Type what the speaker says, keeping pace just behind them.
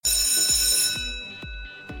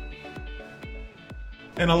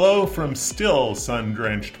And hello from still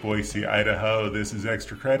sun-drenched Boise, Idaho. This is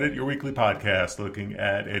Extra Credit, your weekly podcast looking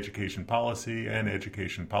at education policy and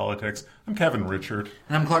education politics. I'm Kevin Richert.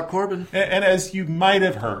 And I'm Clark Corbin. And as you might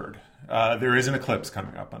have heard, there is an eclipse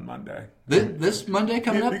coming up on Monday. This Monday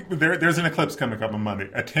coming up? There's an eclipse coming up on Monday.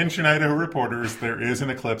 Attention, Idaho reporters, there is an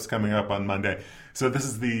eclipse coming up on Monday. So this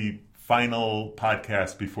is the final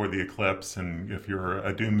podcast before the eclipse. And if you're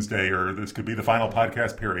a doomsdayer, this could be the final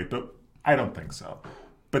podcast period. But I don't think so.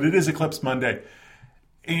 But it is Eclipse Monday.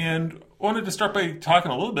 And I wanted to start by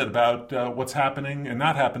talking a little bit about what's happening and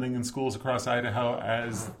not happening in schools across Idaho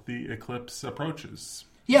as the eclipse approaches.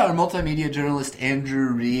 Yeah, our multimedia journalist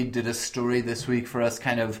Andrew Reed did a story this week for us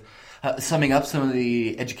kind of summing up some of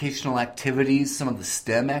the educational activities, some of the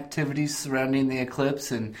STEM activities surrounding the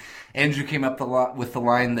eclipse. And Andrew came up with the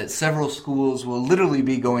line that several schools will literally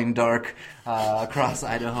be going dark across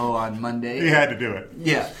Idaho on Monday. He had to do it.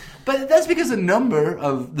 Yeah. But that's because a number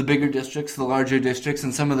of the bigger districts, the larger districts,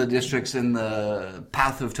 and some of the districts in the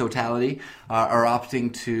path of totality are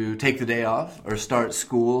opting to take the day off or start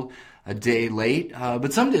school a day late.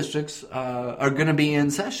 But some districts are going to be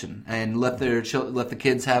in session and let the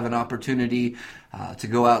kids have an opportunity to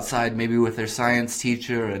go outside maybe with their science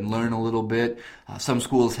teacher and learn a little bit. Some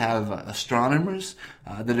schools have astronomers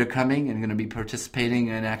that are coming and going to be participating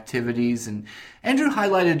in activities. And Andrew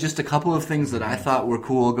highlighted just a couple of things that I thought were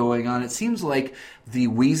cool going on. It seems like the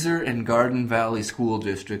Weiser and Garden Valley school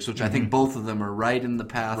districts, which I think both of them are right in the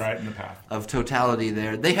path of totality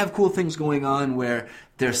there, they have cool things going on where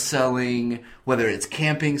they're selling, whether it's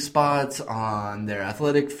camping spots on their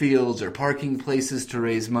athletic fields or parking places to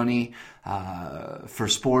raise money for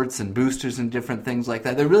sports and boosters and different things like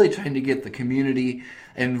that. They're really trying to get the community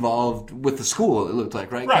involved with the school, it looked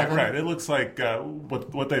like, right? Right. It looks like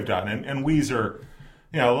what they've done. And Weiser,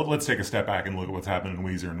 let's take a step back and look at what's happened in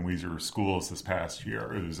Weiser and Weiser schools this past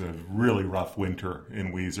year. It was a really rough winter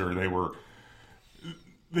in Weiser.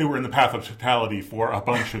 They were in the path of totality for a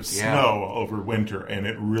bunch of snow over winter, and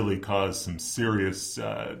it really caused some serious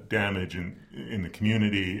damage in the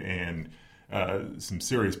community and some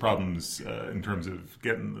serious problems in terms of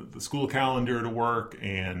getting the school calendar to work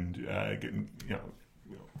and getting,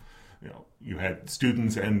 you had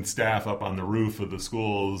students and staff up on the roof of the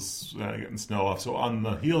schools getting snow off. So on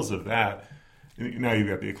the heels of that, now you've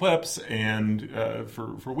got the eclipse, and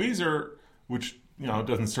for Weiser, which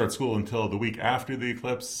doesn't start school until the week after the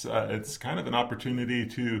eclipse, it's kind of an opportunity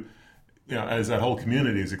to, as that whole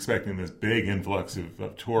community is expecting this big influx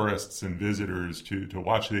of tourists and visitors to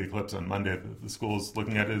watch the eclipse on Monday, the school's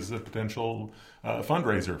looking at it as a potential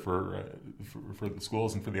fundraiser for the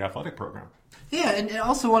schools and for the athletic program. Yeah, and I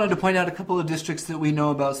also wanted to point out a couple of districts that we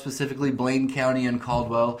know about, specifically Blaine County and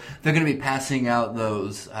Caldwell. They're going to be passing out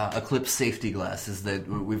those Eclipse safety glasses that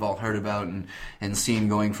we've all heard about and seen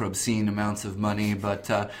going for obscene amounts of money. But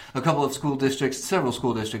a couple of school districts, several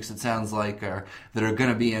school districts, it sounds like, that are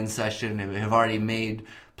going to be in session have already made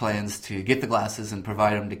plans to get the glasses and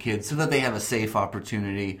provide them to kids so that they have a safe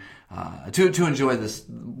opportunity to enjoy this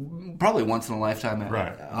probably once in a lifetime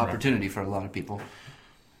opportunity for a lot of people.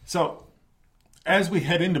 So, as we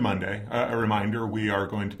head into Monday, a reminder, we are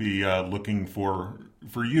going to be looking for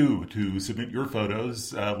you to submit your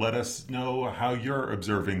photos. Let us know how you're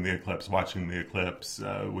observing the eclipse, watching the eclipse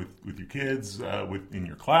with your kids, in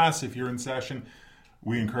your class if you're in session.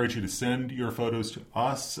 We encourage you to send your photos to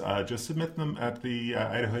us. Just submit them at the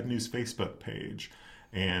Idaho Head News Facebook page,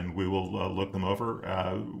 and we will look them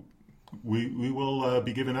over. We will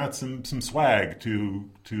be giving out some swag to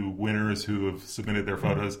winners who have submitted their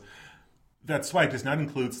photos. That swag does not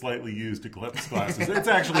include slightly used eclipse glasses. It's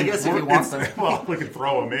actually, I guess if you want them. Well, we can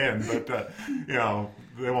throw them in, but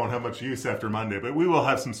they won't have much use after Monday. But we will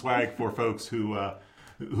have some swag for folks who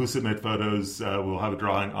submit photos. We'll have a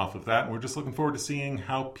drawing off of that. And we're just looking forward to seeing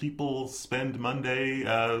how people spend Monday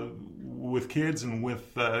with kids and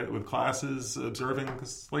with classes observing.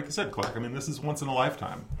 Because, like you said, Clark, this is once in a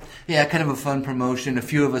lifetime. Yeah, kind of a fun promotion. A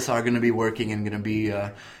few of us are going to be working and going to be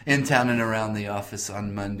in town and around the office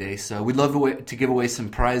on Monday. So we'd love to give away some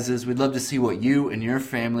prizes. We'd love to see what you and your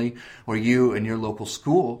family or you and your local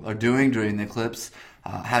school are doing during the eclipse.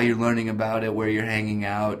 How you're learning about it, where you're hanging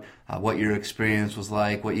out, what your experience was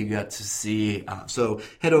like, what you got to see. So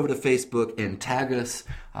head over to Facebook and tag us,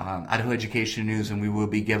 Idaho Education News, and we will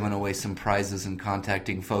be giving away some prizes and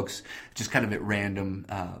contacting folks just kind of at random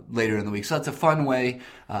later in the week. So that's a fun way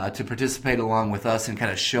to participate along with us and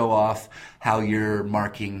kind of show off how you're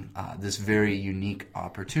marking this very unique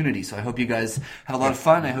opportunity. So I hope you guys have a lot of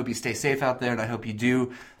fun. I hope you stay safe out there, and I hope you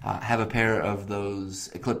do have a pair of those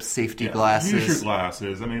Eclipse safety glasses. Use your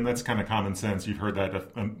glasses. I mean, that's kind of common sense. You've heard that a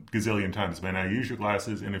gazillion times by now. Use your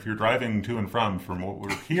glasses, and if you're driving to and from what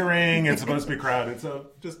we're hearing, it's supposed to be crowded, so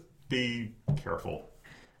just be careful.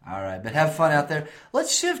 All right, but have fun out there.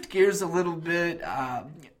 Let's shift gears a little bit.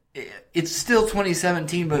 It's still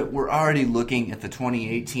 2017, but we're already looking at the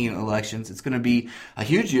 2018 elections. It's going to be a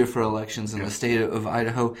huge year for elections in the state of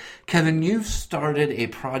Idaho. Kevin, you've started a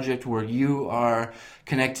project where you are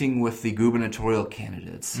connecting with the gubernatorial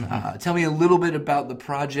candidates. Mm-hmm. Tell me a little bit about the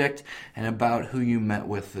project and about who you met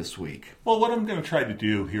with this week. Well, what I'm going to try to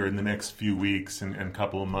do here in the next few weeks and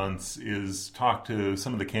couple of months is talk to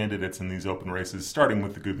some of the candidates in these open races, starting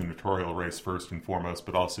with the gubernatorial race first and foremost,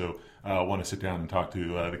 but also want to sit down and talk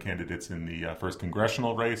to the candidates in the first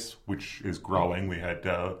congressional race, which is growing. We had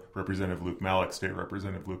Representative Luke Malik, State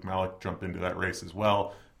Representative Luke Malik, jump into that race as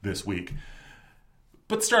well this week.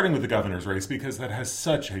 But starting with the governor's race, because that has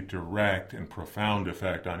such a direct and profound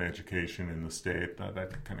effect on education in the state,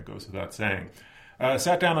 that kind of goes without saying.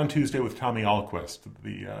 Sat down on Tuesday with Tommy Ahlquist,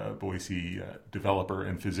 the Boise developer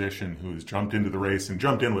and physician who's jumped into the race and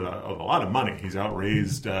jumped in with a lot of money. He's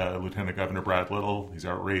outraised Lieutenant Governor Brad Little. He's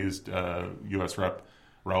outraised U.S. Rep.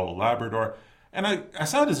 Raul Labrador. And I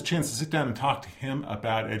saw it as a chance to sit down and talk to him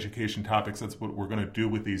about education topics. That's what we're going to do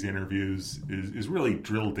with these interviews, is really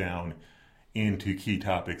drill down into key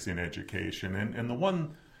topics in education. And the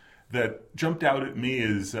one that jumped out at me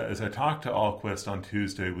is, as I talked to Ahlquist on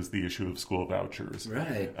Tuesday, was the issue of school vouchers.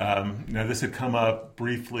 Right. Now, this had come up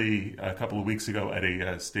briefly a couple of weeks ago at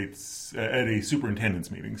a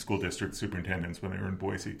superintendent's meeting, school district superintendents, when they were in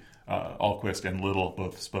Boise. Ahlquist and Little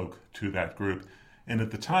both spoke to that group. And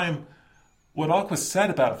at the time, what Ahlquist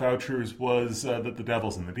said about vouchers was that the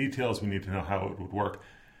devil's in the details. We need to know how it would work.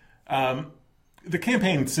 The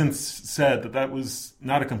campaign since said that was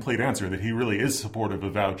not a complete answer, that he really is supportive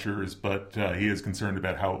of vouchers, but he is concerned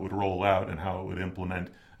about how it would roll out and how it would implement,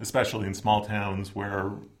 especially in small towns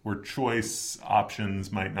where choice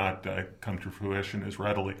options might not come to fruition as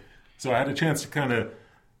readily. So I had a chance to kind of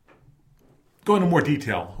go into more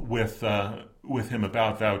detail with him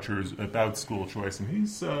about vouchers, about school choice, and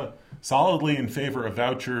he's solidly in favor of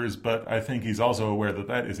vouchers, but I think he's also aware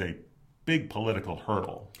that is a big political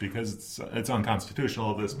hurdle because it's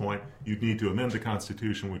unconstitutional at this point. You'd need to amend the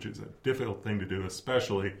Constitution, which is a difficult thing to do,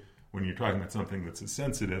 especially when you're talking about something that's as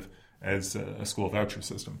sensitive as a school voucher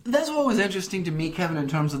system. That's what was interesting to me, Kevin, in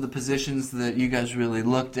terms of the positions that you guys really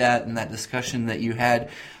looked at and that discussion that you had.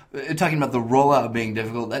 Talking about the rollout being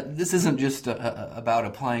difficult, this isn't just about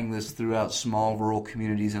applying this throughout small rural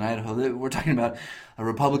communities in Idaho. We're talking about a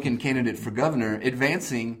Republican candidate for governor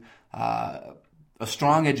advancing a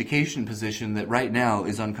strong education position that right now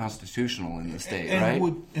is unconstitutional in the state, right?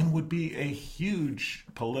 Would be a huge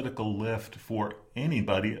political lift for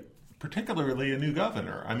anybody, particularly a new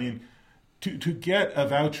governor. I mean, to get a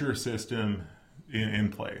voucher system in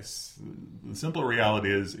place, the simple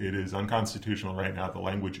reality is it is unconstitutional right now. The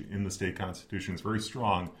language in the state constitution is very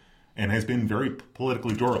strong and has been very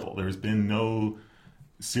politically durable. There's been no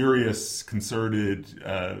serious, concerted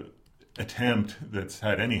attempt that's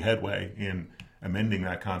had any headway in amending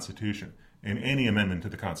that Constitution. In any amendment to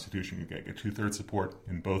the Constitution, you get 2/3 support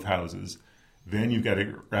in both houses. Then you get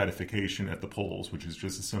a ratification at the polls, which is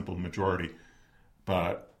just a simple majority.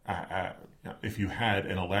 But if you had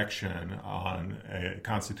an election on a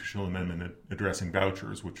constitutional amendment addressing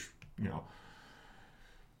vouchers, which,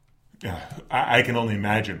 I can only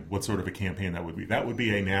imagine what sort of a campaign that would be. That would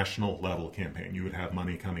be a national level campaign. You would have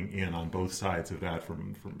money coming in on both sides of that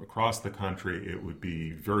from across the country. It would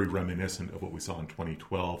be very reminiscent of what we saw in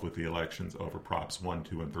 2012 with the elections over Props 1,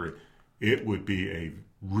 2, and 3. It would be a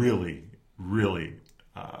really, really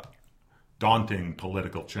daunting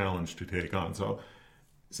political challenge to take on. So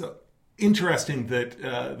interesting that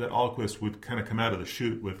Ahlquist would kind of come out of the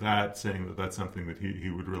chute with that, saying that that's something that he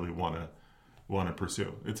would really want to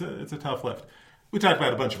pursue. It's a tough lift. We talked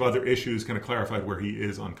about a bunch of other issues, kind of clarified where he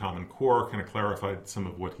is on Common Core, kind of clarified some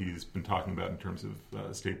of what he's been talking about in terms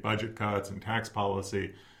of state budget cuts and tax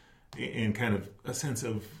policy, and kind of a sense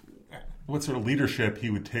of what sort of leadership he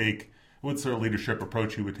would take, what sort of leadership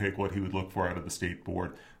approach he would take, what he would look for out of the state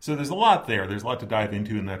board. So there's a lot there. There's a lot to dive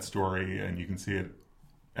into in that story, and you can see it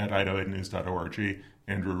at idahonews.org.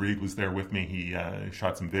 Andrew Reed was there with me. He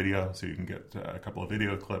shot some video, so you can get a couple of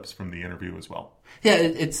video clips from the interview as well. Yeah,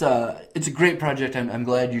 it's a great project. I'm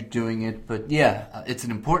glad you're doing it. But yeah, it's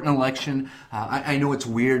an important election. I know it's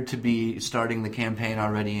weird to be starting the campaign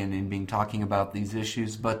already and talking about these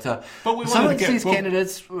issues. But some of these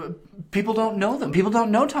candidates, people don't know them. People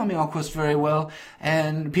don't know Tommy Ahlquist very well,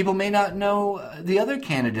 and people may not know the other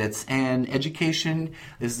candidates. And education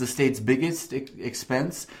is the state's biggest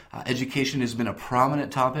expense. candidates. Education has been a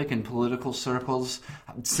prominent topic in political circles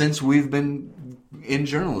since we've been in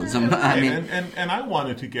journalism. And I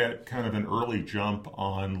wanted to get kind of an early jump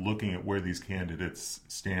on looking at where these candidates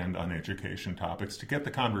stand on education topics to get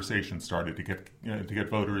the conversation started, to get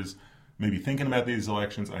voters maybe thinking about these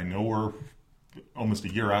elections. I know we're almost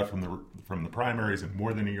a year out from the primaries and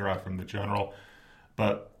more than a year out from the general,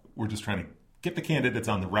 but we're just trying to get the candidates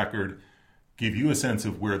on the record, give you a sense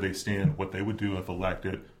of where they stand, what they would do if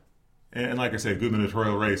elected. And like I say,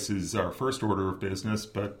 gubernatorial race is our first order of business,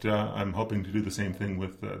 but I'm hoping to do the same thing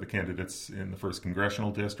with the candidates in the 1st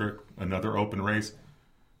Congressional District, another open race.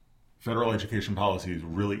 Federal education policy is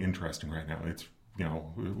really interesting right now. It's,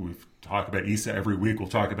 we've talked about ESA every week. We'll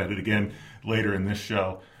talk about it again later in this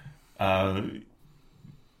show.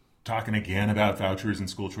 Talking again about vouchers and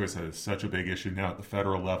school choice, that is such a big issue now at the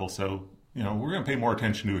federal level. So, we're going to pay more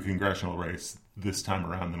attention to a congressional race this time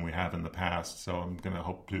around than we have in the past. So I'm going to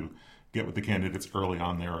hope to get with the candidates early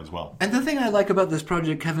on there as well. And the thing I like about this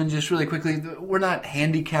project, Kevin, just really quickly, we're not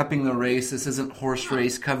handicapping the race. This isn't horse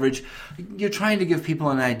race coverage. You're trying to give people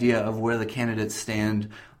an idea of where the candidates stand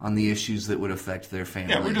on the issues that would affect their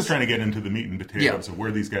families. Yeah, we're just trying to get into the meat and potatoes of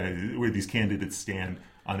where these candidates stand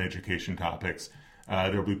on education topics.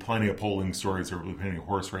 There'll be plenty of polling stories. There will be plenty of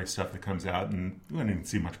horse race stuff that comes out, and we won't even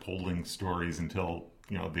see much polling stories until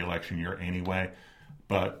the election year anyway.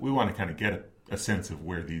 But we want to kind of get a sense of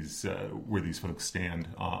where these folks stand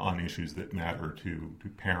on issues that matter to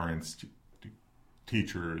parents, to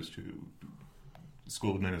teachers, to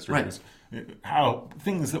school administrators, how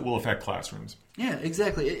things that will affect classrooms. Yeah,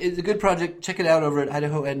 exactly. It's a good project. Check it out over at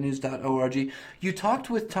idahoednews.org. You talked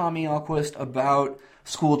with Tommy Alquist about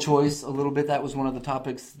school choice a little bit. That was one of the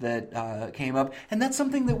topics that came up. And that's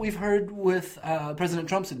something that we've heard with President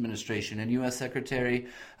Trump's administration and U.S. Secretary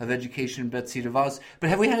of Education Betsy DeVos. But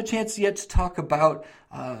have we had a chance yet to talk about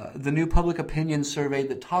the new public opinion survey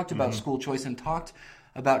that talked about school choice and talked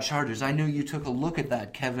about charters? I know you took a look at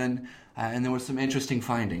that, Kevin, and there were some interesting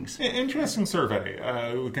findings. Interesting survey.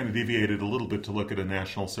 We kind of deviated a little bit to look at a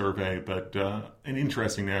national survey, but an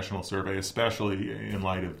interesting national survey, especially in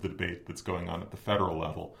light of the debate that's going on at the federal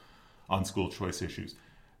level on school choice issues.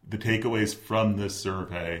 The takeaways from this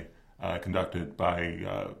survey, conducted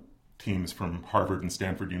by teams from Harvard and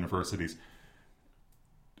Stanford universities,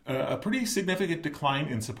 a pretty significant decline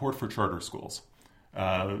in support for charter schools.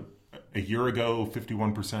 A year ago,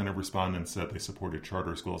 51% of respondents said they supported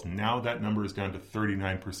charter schools. Now that number is down to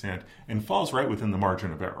 39% and falls right within the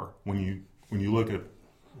margin of error. When you look at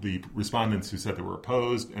the respondents who said they were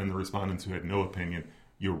opposed and the respondents who had no opinion,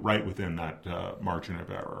 you're right within that margin of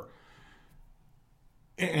error.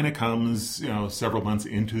 And it comes, several months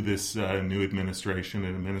into this new administration,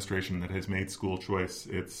 an administration that has made school choice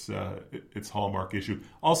its hallmark issue.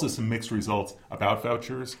 Also, some mixed results about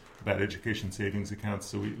vouchers, about education savings accounts.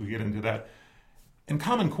 So we get into that. And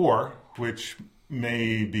Common Core, which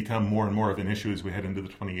may become more and more of an issue as we head into the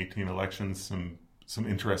 2018 elections. Some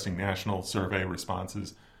interesting national survey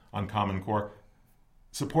responses on Common Core.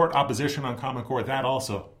 Support opposition on Common Core, that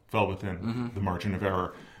also fell within the margin of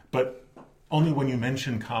error. But only when you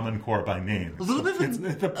mention Common Core by name. A little bit of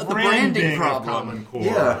the branding problem. Of Common Core.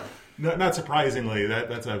 Yeah. Not surprisingly,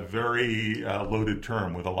 that's a very loaded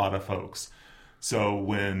term with a lot of folks. So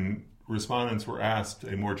when respondents were asked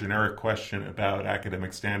a more generic question about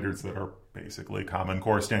academic standards that are basically Common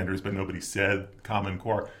Core standards, but nobody said Common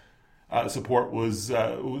Core, support was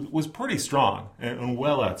pretty strong and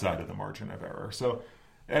well outside of the margin of error. So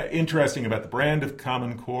interesting about the brand of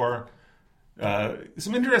Common Core.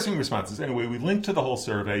 Some interesting responses. Anyway, we linked to the whole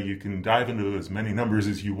survey. You can dive into as many numbers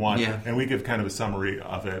as you want, and we give kind of a summary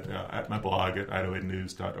of it at my blog at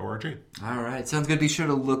idahoednews.org. All right. Sounds good. Be sure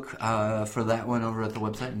to look for that one over at the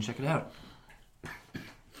website and check it out.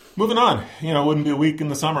 Moving on, it wouldn't be a week in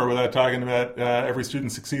the summer without talking about Every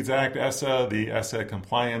Student Succeeds Act, ESSA. The ESSA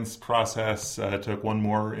compliance process took one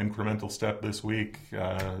more incremental step this week.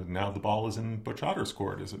 Now the ball is in Butch Otter's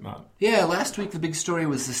court, is it not? Yeah, last week the big story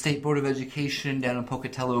was the State Board of Education down in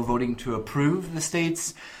Pocatello voting to approve the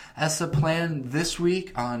state's ESSA plan. This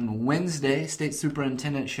week, on Wednesday, State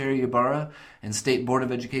Superintendent Sherry Ybarra and State Board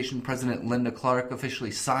of Education President Linda Clark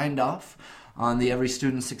officially signed off on the Every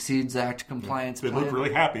Student Succeeds Act compliance plan. They look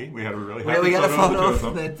really happy. We had a really happy we got photo a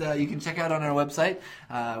photo that you can check out on our website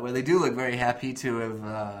where they do look very happy to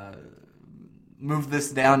have moved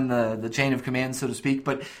this down the chain of command, so to speak,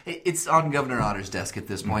 but it's on Governor Otter's desk at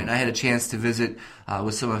this point. And I had a chance to visit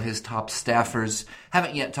with some of his top staffers.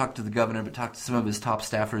 Haven't yet talked to the governor, but talked to some of his top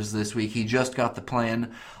staffers this week. He just got the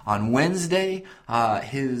plan on Wednesday.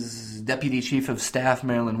 His Deputy Chief of Staff,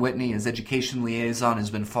 Marilyn Whitney, his education liaison, has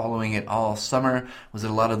been following it all summer, was at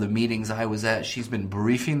a lot of the meetings I was at. She's been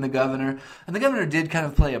briefing the governor, and the governor did kind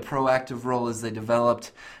of play a proactive role as they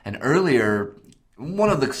developed an earlier one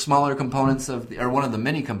of the smaller components or one of the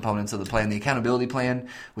many components of the plan, the accountability plan,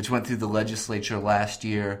 which went through the legislature last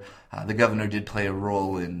year. The governor did play a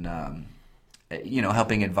role in,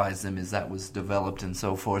 helping advise them as that was developed and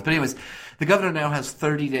so forth. But anyways, the governor now has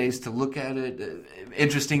 30 days to look at it.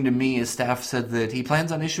 Interesting to me, his staff said that he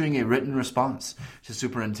plans on issuing a written response to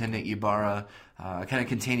Superintendent Ibarra, kind of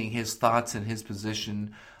containing his thoughts and his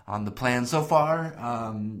position on the plan. So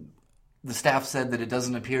far, the staff said that it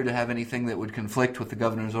doesn't appear to have anything that would conflict with the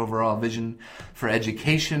governor's overall vision for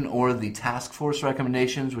education or the task force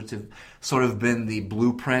recommendations, which have sort of been the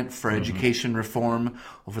blueprint for education reform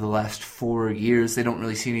over the last 4 years. They don't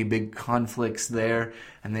really see any big conflicts there,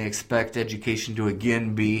 and they expect education to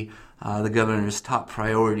again be the governor's top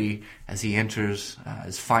priority as he enters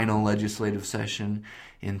his final legislative session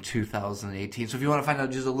in 2018. So if you want to find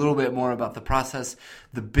out just a little bit more about the process,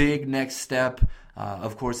 the big next step,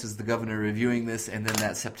 of course, is the governor reviewing this, and then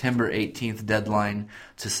that September 18th deadline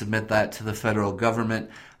to submit that to the federal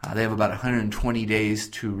government. They have about 120 days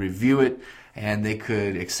to review it, and they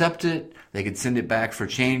could accept it, they could send it back for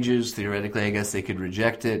changes. Theoretically, I guess they could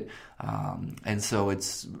reject it. And so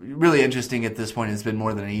it's really interesting at this point. It's been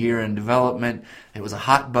more than a year in development. It was a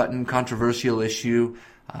hot-button, controversial issue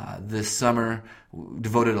this summer.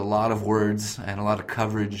 Devoted a lot of words and a lot of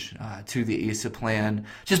coverage to the ESA plan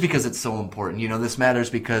just because it's so important. You know, this matters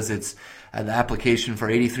because it's the application for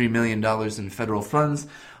 $83 million in federal funds.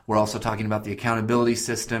 We're also talking about the accountability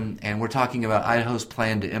system, and we're talking about Idaho's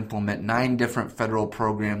plan to implement 9 different federal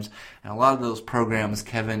programs. And a lot of those programs,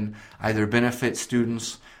 Kevin, either benefit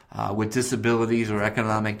students with disabilities or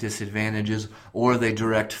economic disadvantages, or they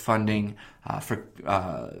direct funding for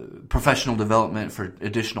professional development, for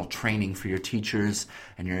additional training for your teachers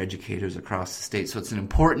and your educators across the state. So it's an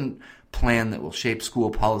important plan that will shape school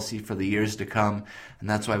policy for the years to come, and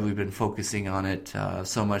that's why we've been focusing on it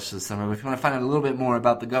so much this summer. But if you want to find out a little bit more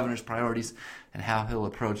about the governor's priorities and how he'll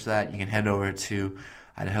approach that, you can head over to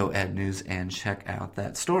Idaho Ed News and check out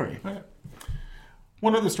that story. Okay.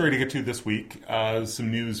 One other story to get to this week, some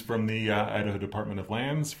news from the Idaho Department of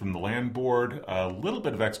Lands, from the Land Board, a little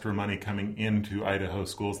bit of extra money coming into Idaho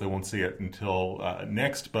schools. They won't see it until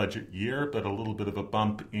next budget year, but a little bit of a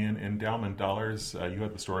bump in endowment dollars. You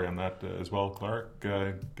had the story on that as well, Clark.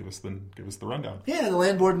 Give us the rundown. Yeah, the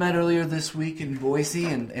Land Board met earlier this week in Boise,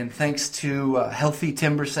 and thanks to healthy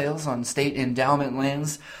timber sales on state endowment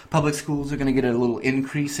lands, public schools are going to get a little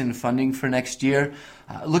increase in funding for next year.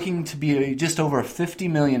 Looking to be just over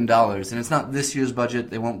 $50 million. And it's not this year's budget.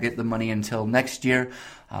 They won't get the money until next year.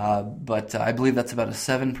 But I believe that's about a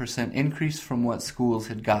 7% increase from what schools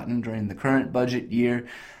had gotten during the current budget year.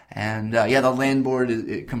 And the Land Board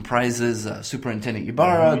it comprises Superintendent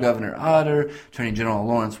Ibarra, Governor Otter, Attorney General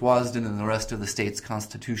Lawrence Wasden, and the rest of the state's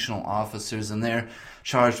constitutional officers. And they're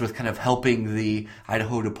charged with kind of helping the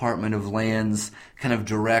Idaho Department of Lands kind of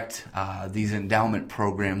direct these endowment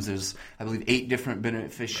programs. There's, I believe, 8 different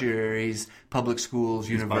beneficiaries, public schools,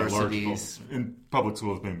 universities. In public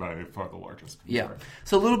schools being by far the largest. Yeah.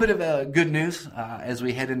 So a little bit of good news as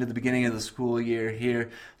we head into the beginning of the school year here,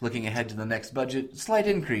 looking ahead to the next budget. Slight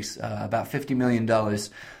increase, about $50 million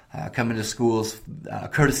coming to schools,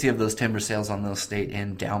 courtesy of those timber sales on those state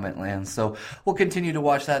endowment lands. So we'll continue to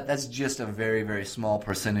watch that. That's just a very, very small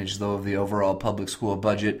percentage, though, of the overall public school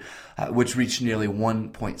budget, which reached nearly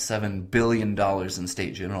 $1.7 billion in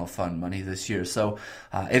state general fund money this year. So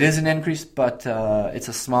it is an increase, but it's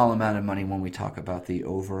a small amount of money when we talk about the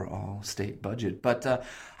overall state budget. But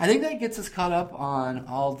I think that gets us caught up on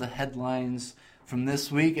all the headlines from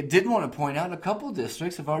this week. I did want to point out a couple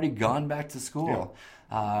districts have already gone back to school.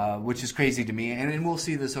 Yeah. Which is crazy to me. And we'll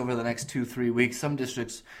see this over the next 2-3 weeks. Some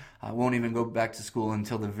districts won't even go back to school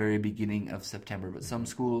until the very beginning of September. But some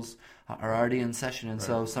schools are already in session, and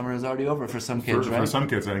so summer is already over for some kids, right? For some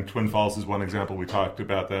kids. I think Twin Falls is one example. We talked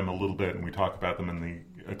about them a little bit, and we talked about them in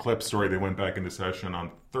the Eclipse story. They went back into session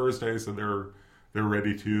on Thursday, so they're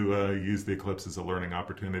ready to use the Eclipse as a learning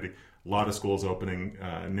opportunity. A lot of schools opening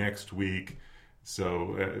next week.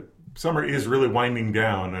 So summer is really winding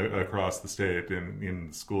down across the state, in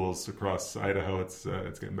schools across Idaho. It's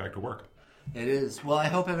getting back to work. It is. Well, I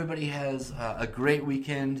hope everybody has a great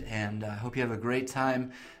weekend, and I hope you have a great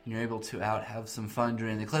time and you're able to have some fun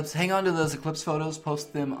during the eclipse. Hang on to those eclipse photos,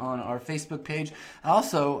 post them on our Facebook page.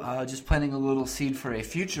 Also, just planting a little seed for a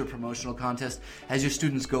future promotional contest. As your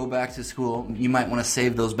students go back to school, you might want to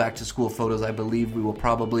save those back to school photos. I believe we will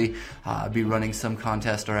probably be running some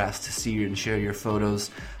contest or asked to see and share your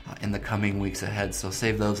photos in the coming weeks ahead. So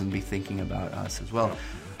save those and be thinking about us as well.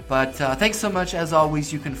 But thanks so much. As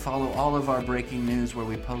always, you can follow all of our breaking news where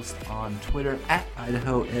we post on Twitter at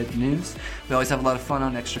Idaho Ed News. We always have a lot of fun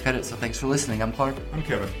on Extra Credit, so thanks for listening. I'm Clark. I'm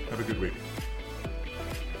Kevin. Have a good week.